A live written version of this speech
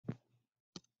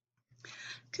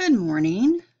Good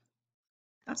morning.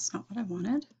 That's not what I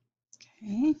wanted.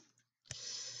 Okay.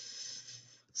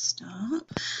 Stop.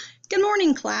 Good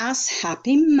morning, class.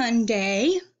 Happy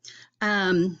Monday.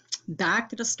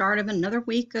 Back at the start of another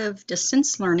week of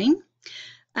distance learning.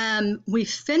 We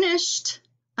finished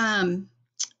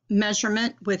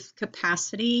measurement with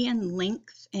capacity and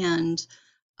length and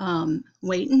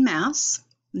weight and mass.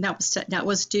 That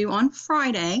was due on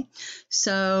Friday.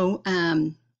 So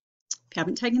if you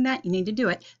haven't taken that, you need to do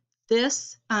it.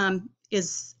 This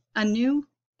is a new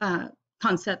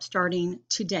concept starting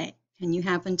today, and you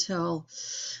have until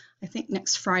I think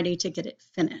next Friday to get it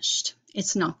finished.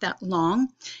 It's not that long.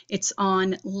 It's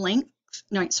on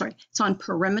it's on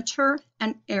perimeter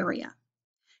and area.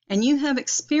 And you have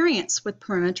experience with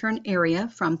perimeter and area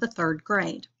from the 3rd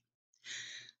grade.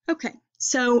 Okay,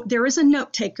 so there is a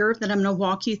note taker that I'm going to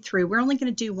walk you through. We're only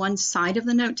going to do one side of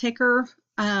the note taker,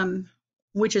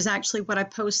 which is actually what I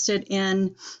posted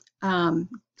in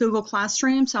Google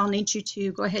Classroom. So I'll need you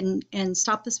to go ahead and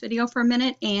stop this video for a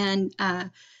minute and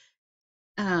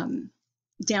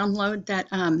download that,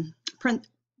 print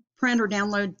or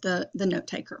download the note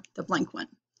taker, the blank one.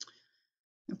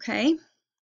 Okay.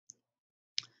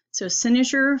 So as soon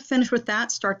as you're finished with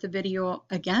that, start the video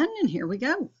again, and here we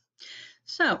go.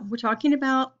 So we're talking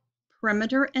about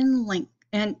perimeter and length,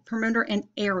 and perimeter and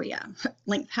area.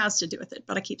 Length has to do with it,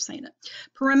 but I keep saying it.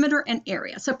 Perimeter and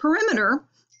area. So perimeter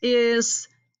is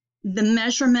the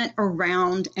measurement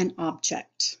around an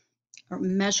object, or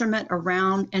measurement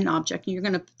around an object.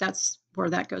 And that's where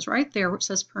that goes, right there where it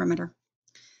says perimeter.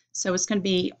 So it's going to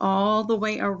be all the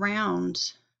way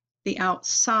around the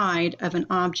outside of an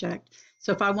object.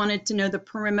 So if I wanted to know the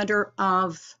perimeter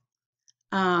of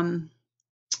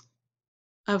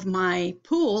my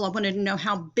pool, I wanted to know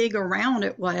how big around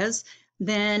it was,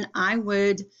 then I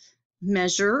would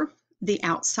measure the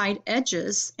outside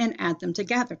edges and add them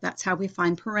together. That's how we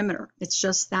find perimeter. It's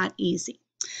just that easy.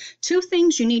 Two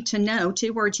things you need to know,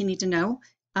 two words you need to know,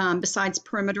 besides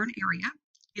perimeter and area,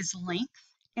 is length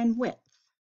and width.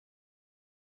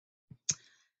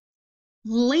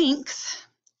 Length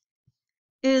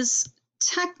is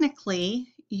technically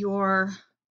your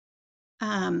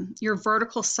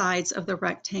vertical sides of the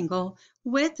rectangle.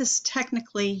 Width is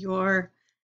technically your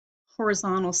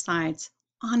horizontal sides.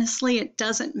 Honestly, it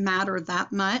doesn't matter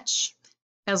that much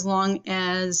as long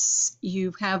as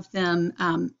you have them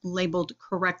labeled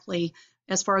correctly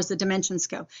as far as the dimensions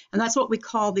go. And that's what we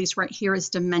call these right here as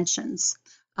dimensions.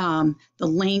 The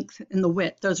length and the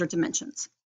width, those are dimensions.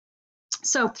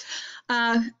 So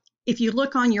if you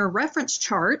look on your reference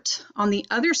chart, on the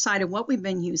other side of what we've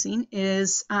been using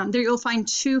is, there you'll find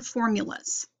two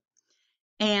formulas.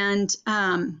 And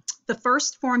the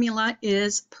first formula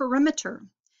is perimeter.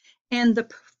 And the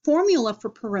formula for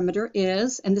perimeter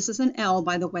is, and this is an L,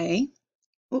 by the way.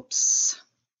 Oops,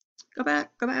 go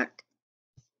back.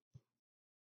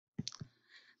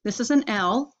 This is an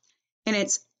L, and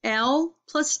it's L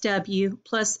plus W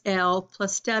plus L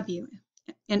plus W.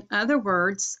 In other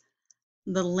words,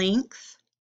 the length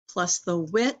plus the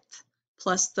width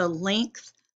plus the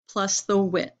length plus the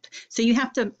width. So you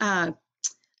have to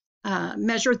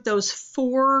measure those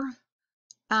four,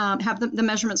 have the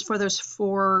measurements for those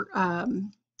four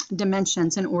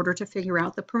dimensions in order to figure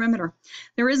out the perimeter.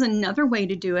 There is another way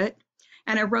to do it,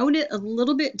 and I wrote it a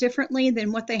little bit differently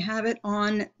than what they have it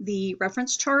on the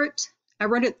reference chart. I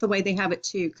wrote it the way they have it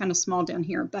too, kind of small down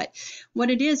here. But what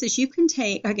it is you can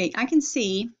take, okay, I can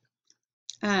see,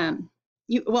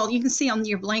 you can see on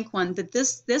your blank one that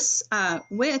this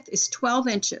width is 12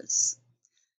 inches,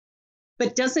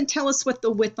 but doesn't tell us what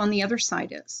the width on the other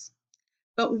side is.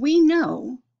 But we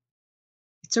know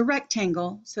it's a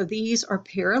rectangle, so these are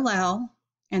parallel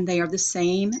and they are the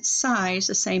same size,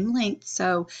 the same length.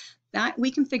 So that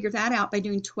we can figure that out by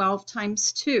doing 12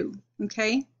 times 2,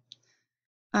 okay?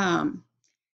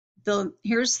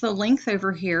 Here's the length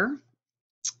over here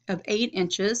of 8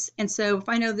 inches. And so if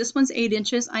I know this one's 8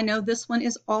 inches, I know this one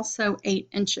is also 8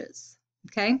 inches,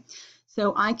 okay?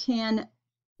 So I can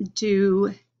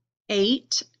do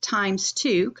 8 times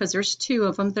 2, because there's 2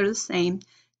 of them, they're the same,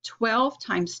 12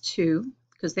 times 2,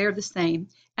 because they're the same,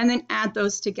 and then add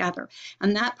those together.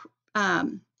 And that,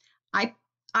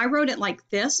 I wrote it like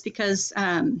this because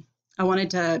I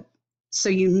wanted to, so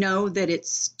you know that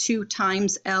it's 2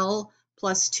 times L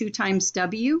plus 2 times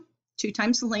W, 2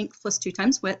 times the length plus 2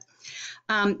 times width.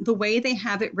 The way they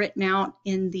have it written out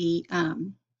in the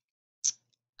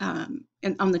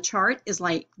on the chart is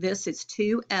like this. It's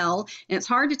 2L, and it's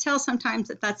hard to tell sometimes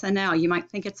that that's an L. You might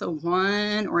think it's a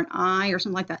 1 or an I or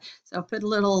something like that. So I'll put a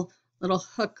little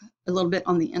hook a little bit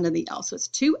on the end of the L. So it's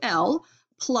 2L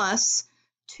plus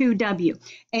 2W.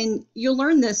 And you'll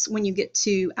learn this when you get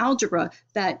to algebra,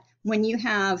 that when you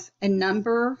have a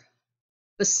number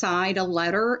beside a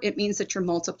letter, it means that you're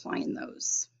multiplying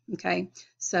those. Okay,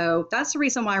 so that's the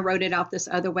reason why I wrote it out this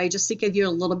other way, just to give you a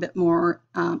little bit more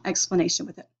explanation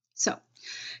with it. So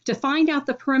to find out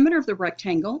the perimeter of the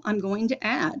rectangle, I'm going to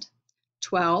add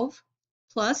 12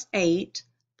 plus 8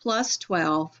 plus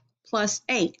 12 plus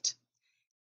 8.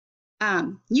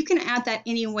 You can add that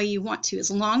any way you want to, as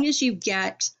long as you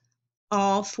get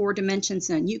all 4 dimensions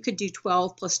in. You could do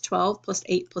 12 plus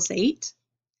 8 plus 8.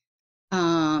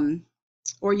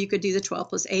 Or you could do the 12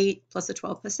 plus 8 plus the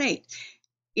 12 plus 8.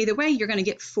 Either way, you're going to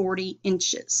get 40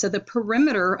 inches. So the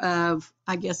perimeter of,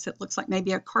 I guess it looks like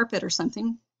maybe a carpet or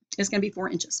something, is going to be 4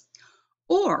 inches.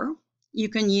 Or you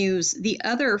can use the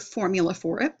other formula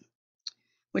for it,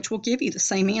 which will give you the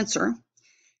same answer.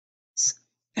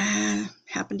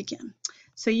 Happened again.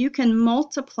 So you can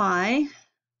multiply,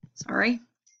 sorry,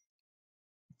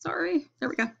 there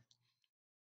we go.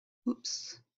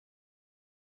 Oops.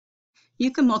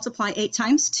 You can multiply 8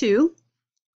 times 2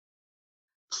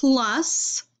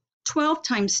 plus 12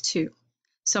 times 2.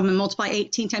 So I'm going to multiply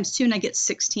 18 times 2 and I get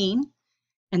 16.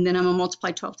 And then I'm going to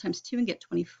multiply 12 times 2 and get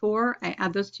 24. I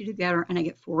add those two together and I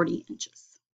get 40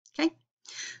 inches. Okay,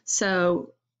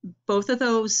 so both of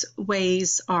those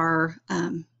ways are,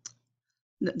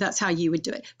 that's how you would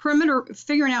do it. Perimeter,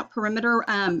 figuring out perimeter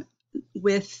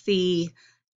with the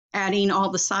adding all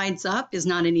the sides up is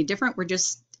not any different. We're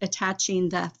just attaching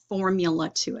the formula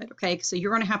to it. Okay, so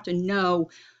you're going to have to know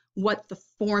what the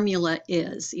formula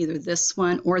is, either this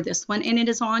one or this one, and it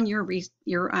is on your resource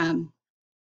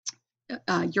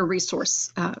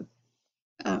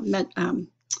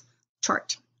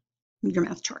chart, your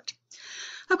math chart.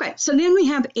 Okay, so then we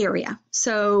have area.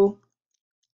 So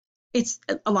it's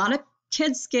a lot of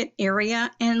kids get area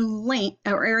and length,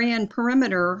 or area and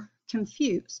perimeter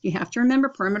confused. You have to remember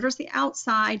perimeter is the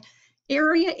outside,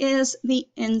 area is the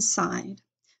inside.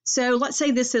 So let's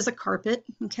say this is a carpet,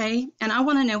 okay, and I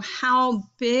want to know how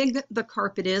big the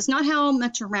carpet is, not how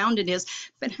much around it is,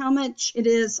 but how much it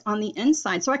is on the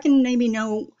inside, so I can maybe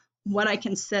know what I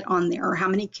can sit on there, or how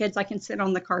many kids I can sit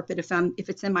on the carpet if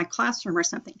it's in my classroom or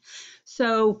something.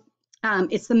 So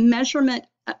it's the measurement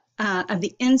of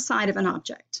the inside of an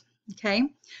object, okay.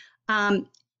 And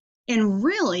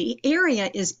really, area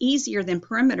is easier than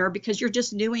perimeter because you're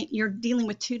dealing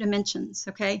with 2 dimensions,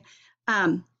 okay.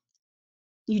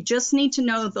 You just need to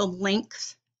know the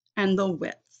length and the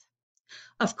width.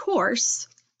 Of course,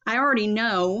 I already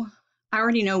know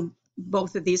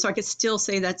both of these, so I could still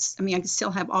say I could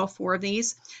still have all 4 of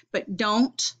these, but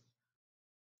don't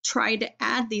try to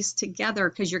add these together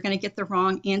because you're going to get the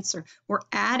wrong answer. We're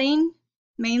adding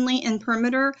mainly in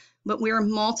perimeter, but we're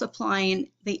multiplying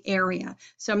the area.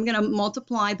 So I'm going to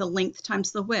multiply the length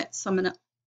times the width. So I'm going to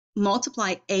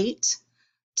multiply 8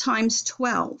 times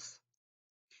 12.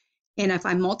 And if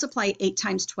I multiply 8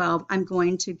 times 12, I'm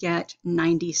going to get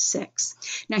 96.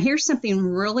 Now here's something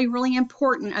really, really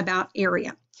important about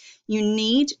area. You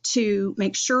need to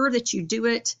make sure that you do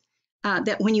it,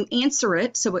 that when you answer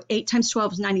it, so 8 times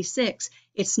 12 is 96,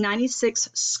 it's 96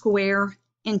 square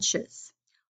inches.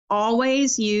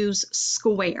 Always use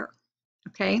square,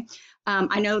 okay?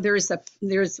 I know there's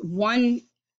one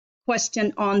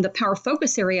question on the Power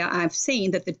Focus area I've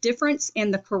seen that the difference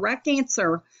in the correct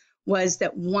answer was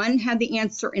that one had the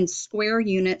answer in square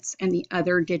units and the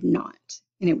other did not.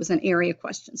 And it was an area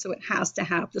question, so it has to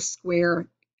have the square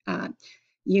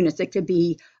units. It could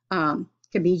be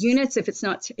units if it's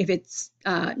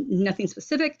nothing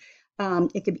specific.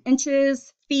 It could be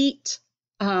inches, feet,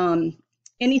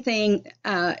 anything,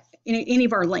 any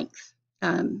of our length.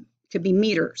 Could be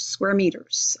meters, square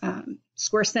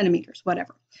centimeters,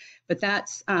 whatever. But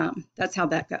that's how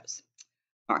that goes.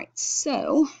 All right,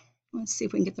 so let's see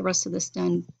if we can get the rest of this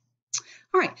done.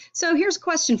 All right, so here's a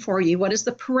question for you. What is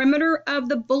the perimeter of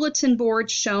the bulletin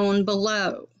board shown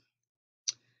below?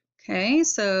 Okay,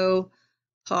 so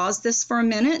pause this for a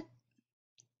minute.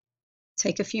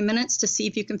 Take a few minutes to see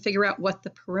if you can figure out what the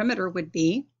perimeter would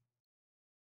be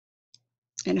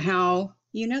and how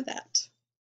you know that.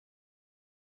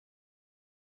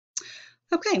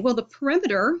 Okay, well, the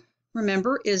perimeter,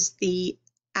 remember, is the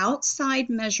outside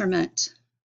measurement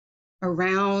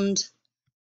around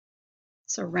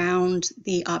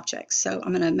the object. So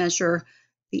I'm going to measure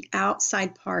the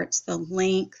outside parts, the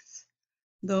length,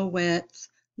 the width,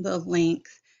 the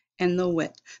length, and the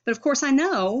width. But of course, I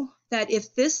know that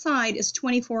if this side is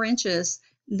 24 inches,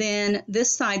 then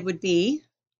this side would be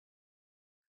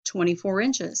 24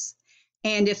 inches.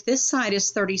 And if this side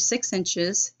is 36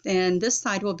 inches, then this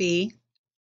side will be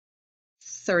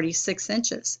 36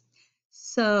 inches.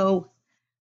 So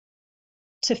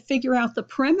To figure out the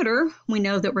perimeter, we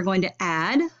know that we're going to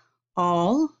add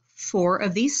all 4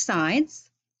 of these sides.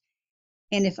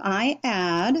 And if I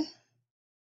add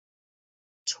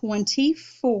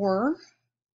 24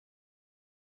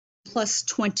 plus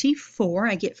 24,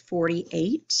 I get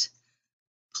 48,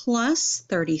 plus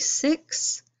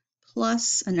 36,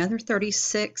 plus another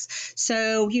 36.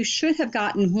 So you should have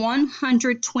gotten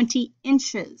 120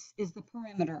 inches is the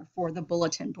perimeter for the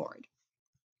bulletin board.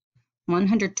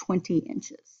 120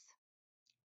 inches.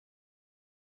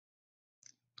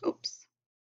 Oops.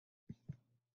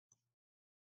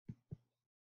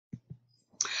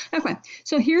 Okay,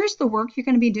 so here's the work you're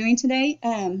going to be doing today,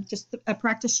 just a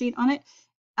practice sheet on it.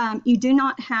 You do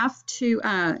not have to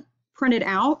print it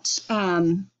out.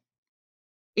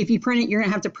 If you print it, you're going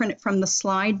to have to print it from the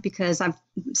slide because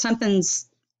something's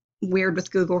weird with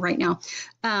Google right now.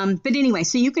 But anyway,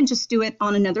 so you can just do it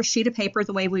on another sheet of paper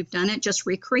the way we've done it, just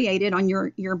recreate it on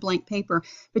your blank paper.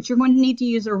 But you're going to need to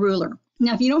use a ruler.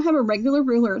 Now, if you don't have a regular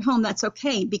ruler at home, that's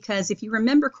okay, because if you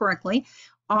remember correctly,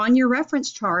 on your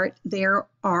reference chart, there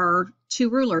are 2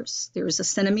 rulers. There's a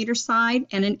centimeter side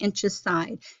and an inches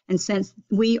side. And since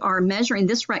we are measuring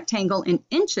this rectangle in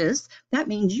inches, that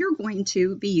means you're going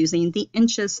to be using the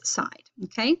inches side,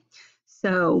 okay?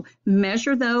 So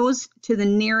measure those to the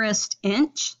nearest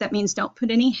inch. That means don't put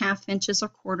any half inches or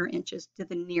quarter inches, to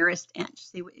the nearest inch.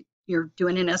 See, you're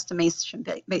doing an estimation,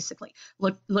 basically.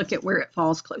 Look at where it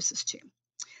falls closest to.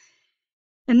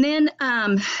 And then,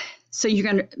 so you're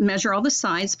going to measure all the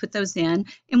sides, put those in.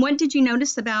 And what did you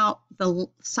notice about the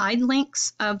side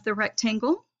lengths of the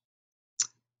rectangle?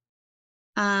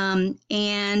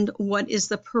 And what is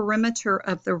the perimeter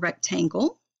of the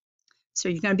rectangle? So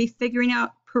you're going to be figuring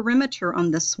out perimeter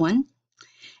on this one.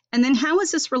 And then how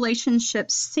is this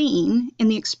relationship seen in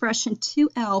the expression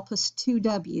 2L plus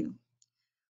 2W,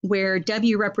 where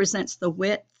W represents the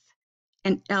width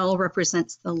and L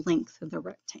represents the length of the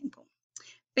rectangle?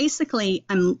 Basically,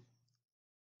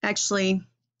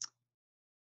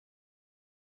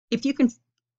 if you can,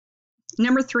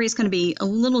 number 3 is going to be a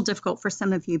little difficult for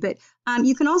some of you, but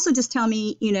you can also just tell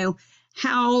me,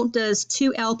 how does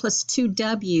 2L plus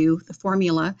 2W, the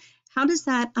formula, how does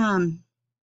that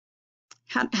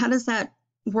how does that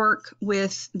work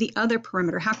with the other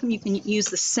perimeter? How come you can use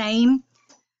the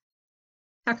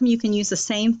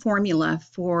same formula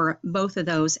for both of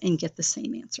those and get the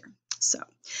same answer? So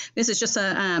this is just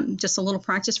a little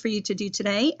practice for you to do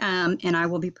today, and I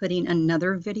will be putting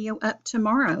another video up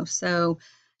tomorrow. So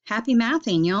happy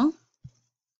mathing, y'all.